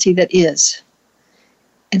reality that is.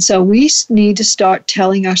 And so we need to start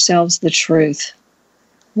telling ourselves the truth.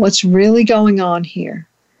 What's really going on here?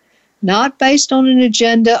 Not based on an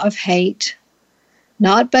agenda of hate,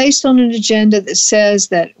 not based on an agenda that says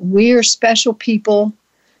that we're special people,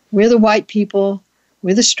 we're the white people,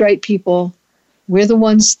 we're the straight people, we're the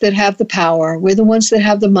ones that have the power, we're the ones that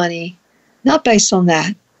have the money. Not based on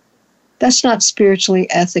that. That's not spiritually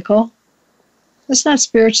ethical. That's not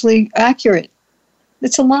spiritually accurate.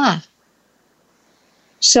 It's a lie.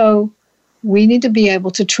 So we need to be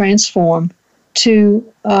able to transform to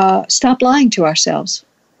stop lying to ourselves.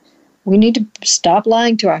 We need to stop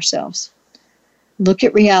lying to ourselves. Look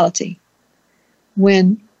at reality.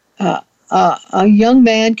 When a young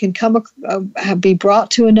man can be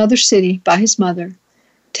brought to another city by his mother,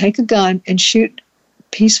 take a gun and shoot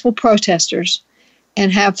peaceful protesters,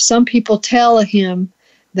 and have some people tell him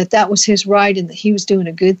that was his right and that he was doing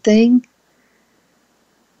a good thing,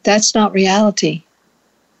 that's not reality.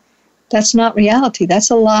 That's not reality. That's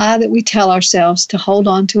a lie that we tell ourselves to hold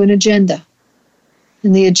on to an agenda.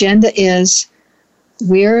 And the agenda is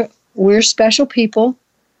we're special people,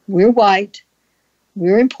 we're white,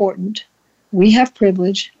 we're important, we have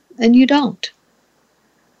privilege, and you don't.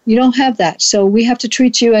 You don't have that. So we have to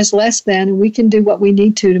treat you as less than, and we can do what we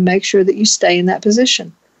need to make sure that you stay in that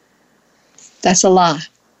position. That's a lie.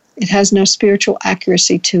 It has no spiritual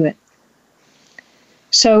accuracy to it.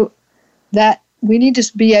 So that we need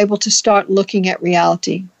to be able to start looking at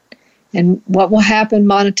reality and what will happen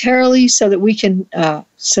monetarily, so that we can,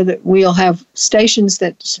 so that we'll have stations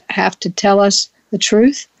that have to tell us the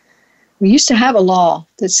truth. We used to have a law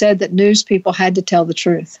that said that news people had to tell the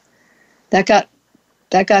truth. That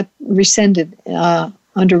got rescinded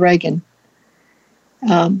under Reagan.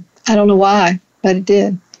 I don't know why, but it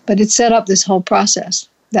did. But it set up this whole process.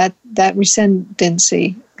 That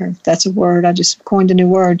rescendency, or if that's a word, I just coined a new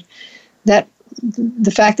word. That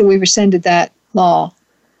the fact that we rescinded that law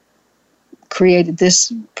created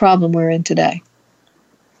this problem we're in today.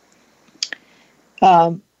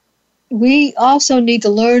 We also need to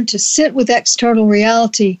learn to sit with external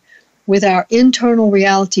reality with our internal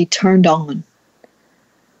reality turned on.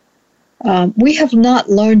 We have not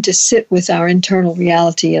learned to sit with our internal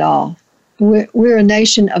reality at all. We're a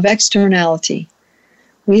nation of externality.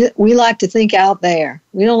 We like to think out there.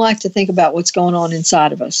 We don't like to think about what's going on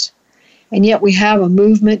inside of us. And yet we have a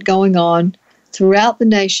movement going on throughout the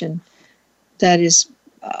nation that is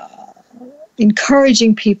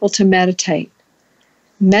encouraging people to meditate.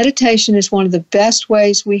 Meditation is one of the best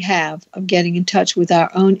ways we have of getting in touch with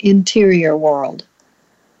our own interior world.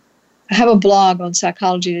 I have a blog on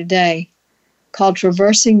Psychology Today called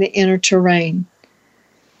Traversing the Inner Terrain.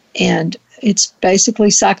 And it's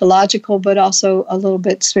basically psychological, but also a little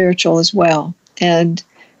bit spiritual as well. And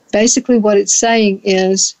basically what it's saying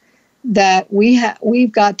is that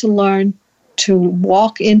we've got to learn to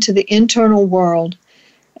walk into the internal world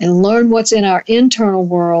and learn what's in our internal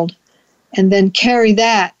world, and then carry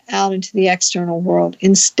that out into the external world,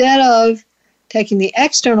 instead of taking the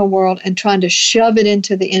external world and trying to shove it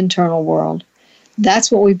into the internal world.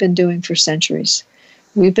 That's what we've been doing for centuries.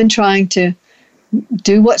 We've been trying to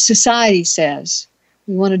do what society says.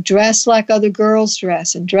 We want to dress like other girls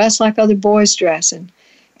dress, and dress like other boys dress,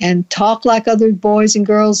 and talk like other boys and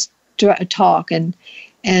girls talk, and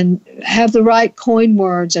have the right coin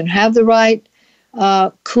words, and have the right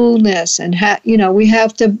coolness, and we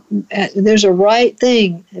have to. There's a right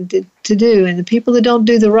thing to do, and the people that don't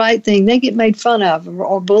do the right thing, they get made fun of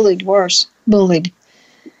or bullied. Worse, bullied.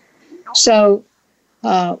 So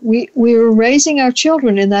we were raising our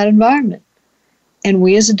children in that environment, and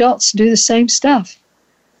we as adults do the same stuff.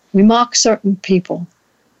 We mock certain people.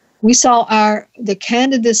 We saw the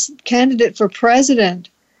candidate for president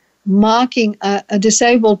mocking a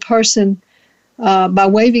disabled person by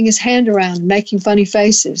waving his hand around and making funny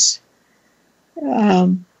faces.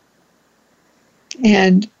 And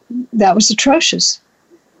that was atrocious.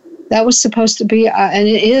 That was supposed to be, and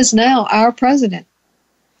it is now, our president.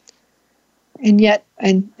 And yet,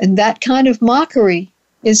 and that kind of mockery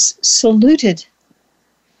is saluted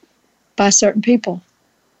by certain people.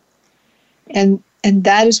 And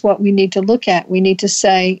that is what we need to look at. We need to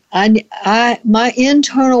say, my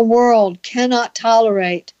internal world cannot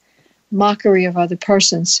tolerate mockery of other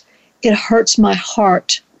persons. It hurts my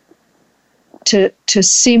heart to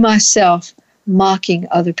see myself mocking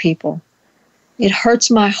other people. It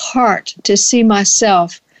hurts my heart to see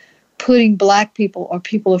myself putting Black people or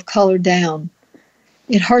people of color down.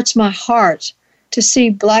 It hurts my heart to see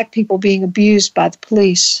Black people being abused by the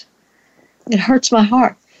police. It hurts my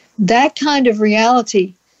heart. That kind of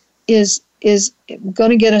reality is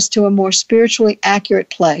going to get us to a more spiritually accurate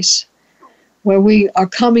place, where we are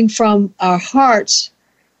coming from our hearts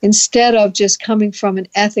instead of just coming from an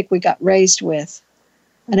ethic we got raised with,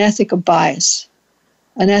 an ethic of bias,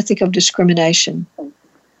 an ethic of discrimination,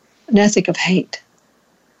 an ethic of hate.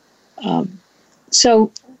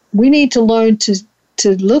 So we need to learn to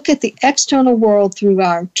look at the external world through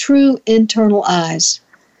our true internal eyes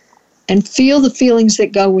and feel the feelings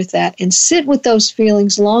that go with that, and sit with those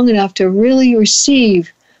feelings long enough to really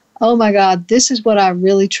receive, oh my God, this is what I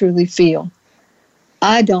really truly feel.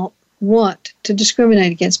 I don't want to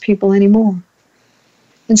discriminate against people anymore.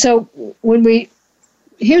 And so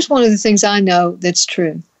here's one of the things I know that's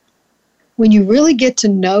true. When you really get to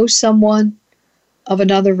know someone of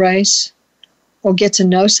another race, or get to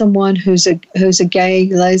know someone who's a gay,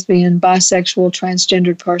 lesbian, bisexual,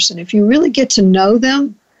 transgendered person, if you really get to know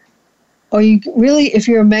them, or you really, if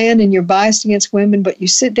you're a man and you're biased against women, but you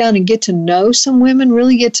sit down and get to know some women,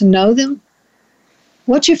 really get to know them,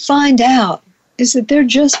 what you find out is that they're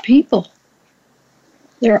just people.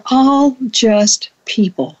 They're all just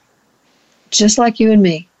people, just like you and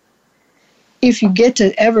me. If you get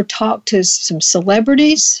to ever talk to some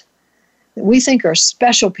celebrities that we think are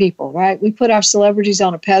special people, right? We put our celebrities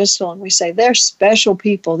on a pedestal and we say they're special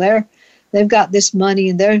people. They've got this money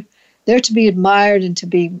and they're to be admired and to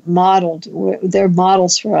be modeled. They're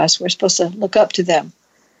models for us. We're supposed to look up to them.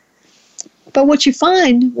 But what you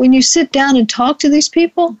find when you sit down and talk to these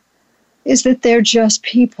people is that they're just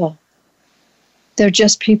people. They're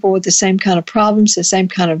just people with the same kind of problems, the same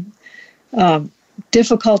kind of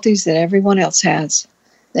difficulties that everyone else has.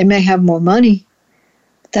 They may have more money,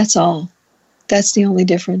 but that's all. That's the only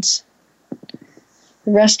difference.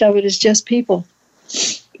 The rest of it is just people.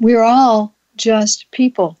 We're all just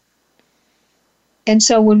people. And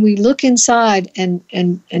so when we look inside and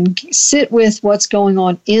sit with what's going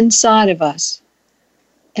on inside of us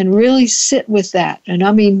and really sit with that, and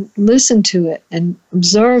I mean listen to it and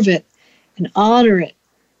observe it and honor it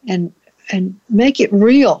and make it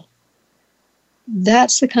real,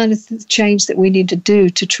 that's the kind of change that we need to do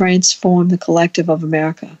to transform the collective of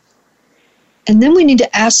America. And then we need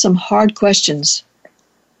to ask some hard questions.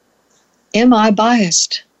 Am I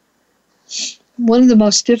biased? One of the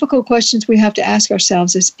most difficult questions we have to ask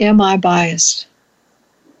ourselves is, am I biased?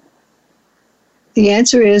 The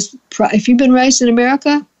answer is, if you've been raised in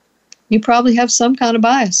America, you probably have some kind of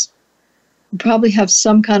bias. You probably have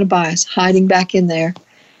some kind of bias hiding back in there.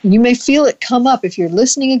 And you may feel it come up. If you're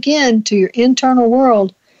listening again to your internal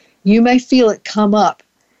world, you may feel it come up.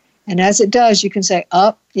 And as it does, you can say,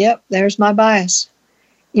 yep, there's my bias.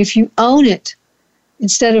 If you own it,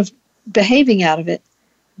 instead of behaving out of it,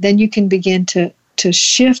 then you can begin to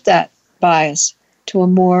shift that bias to a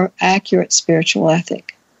more accurate spiritual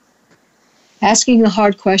ethic. Asking the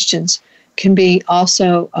hard questions can be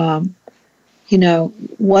also,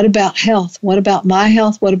 what about health? What about my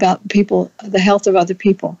health? What about the health of other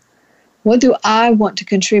people? What do I want to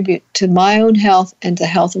contribute to my own health and the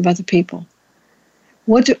health of other people?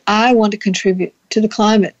 What do I want to contribute to the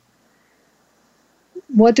climate?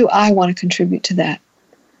 What do I want to contribute to that?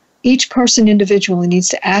 Each person individually needs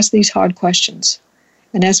to ask these hard questions.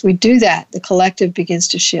 And as we do that, the collective begins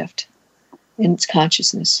to shift in its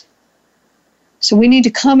consciousness. So we need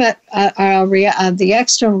to come at the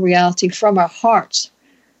external reality from our hearts,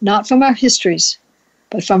 not from our histories,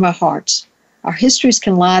 but from our hearts. Our histories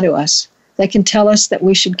can lie to us. They can tell us that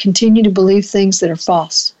we should continue to believe things that are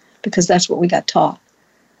false because that's what we got taught.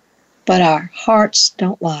 But our hearts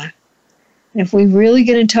don't lie. And if we really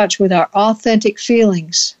get in touch with our authentic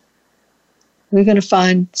feelings, we're going to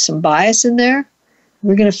find some bias in there.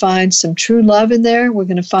 We're going to find some true love in there. We're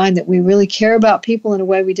going to find that we really care about people in a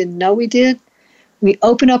way we didn't know we did. We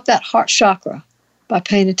open up that heart chakra by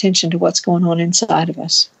paying attention to what's going on inside of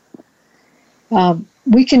us.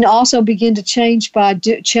 We can also begin to change by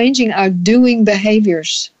changing our doing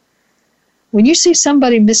behaviors. When you see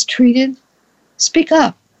somebody mistreated, speak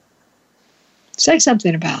up. Say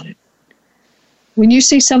something about it. When you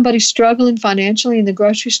see somebody struggling financially in the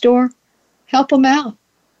grocery store, help them out.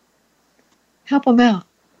 Help them out.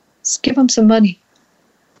 Just give them some money.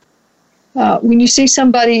 When you see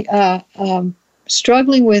somebody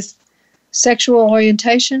struggling with sexual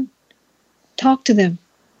orientation, talk to them.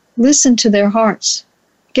 Listen to their hearts.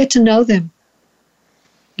 Get to know them.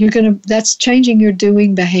 That's changing your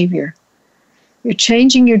doing behavior. You're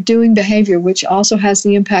changing your doing behavior, which also has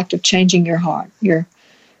the impact of changing your heart. You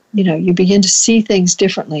begin to see things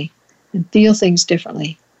differently and feel things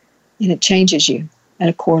differently, and it changes you at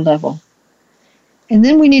a core level. And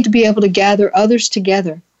then we need to be able to gather others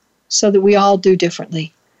together so that we all do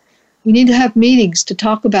differently. We need to have meetings to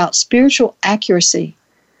talk about spiritual accuracy,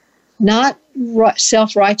 not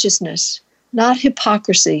self-righteousness, not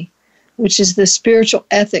hypocrisy, which is the spiritual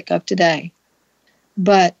ethic of today,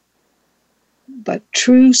 but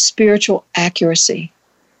true spiritual accuracy.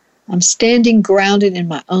 I'm standing grounded in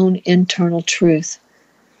my own internal truth.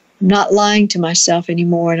 I'm not lying to myself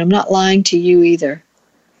anymore, and I'm not lying to you either.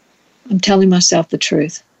 I'm telling myself the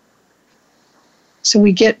truth. So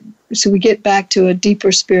we get back to a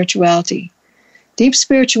deeper spirituality. Deep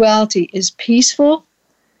spirituality is peaceful,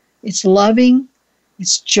 it's loving,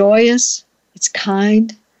 it's joyous, it's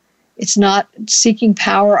kind, it's not seeking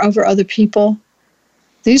power over other people.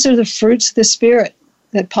 These are the fruits of the Spirit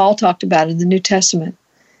that Paul talked about in the New Testament.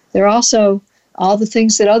 They're also all the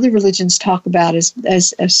things that other religions talk about as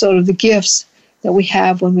sort of the gifts that we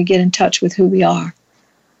have when we get in touch with who we are.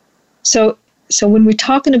 So when we're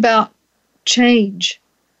talking about change,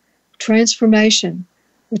 transformation.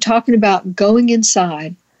 We're talking about going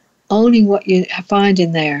inside, owning what you find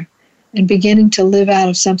in there, and beginning to live out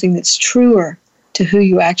of something that's truer to who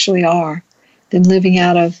you actually are than living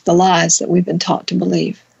out of the lies that we've been taught to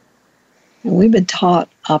believe. And we've been taught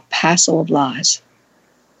a passel of lies.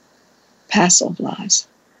 Passel of lies.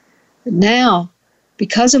 But now,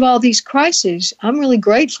 because of all these crises, I'm really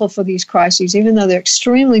grateful for these crises, even though they're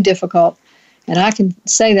extremely difficult. And I can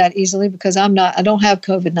say that easily because I don't have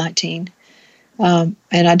COVID-19. And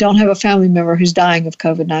I don't have a family member who's dying of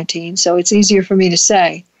COVID-19. So it's easier for me to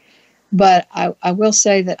say. But I will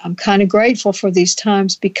say that I'm kind of grateful for these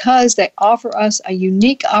times because they offer us a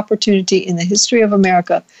unique opportunity in the history of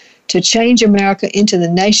America to change America into the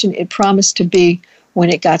nation it promised to be when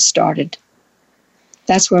it got started.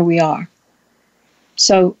 That's where we are.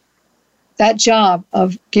 So that job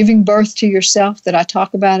of giving birth to yourself that I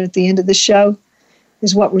talk about at the end of the show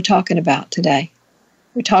is what we're talking about today.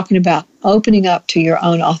 We're talking about opening up to your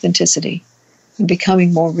own authenticity and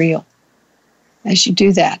becoming more real. As you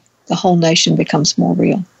do that, the whole nation becomes more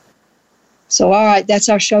real. So, all right, that's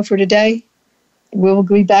our show for today. We'll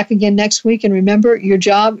be back again next week. And remember, your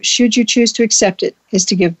job, should you choose to accept it, is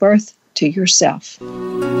to give birth to yourself.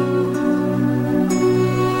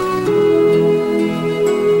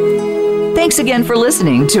 Thanks again for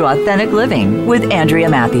listening to Authentic Living with Andrea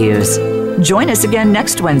Matthews. Join us again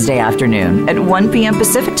next Wednesday afternoon at 1 p.m.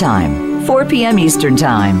 Pacific Time, 4 p.m. Eastern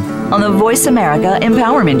Time on the Voice America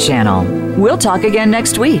Empowerment Channel. We'll talk again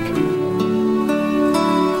next week.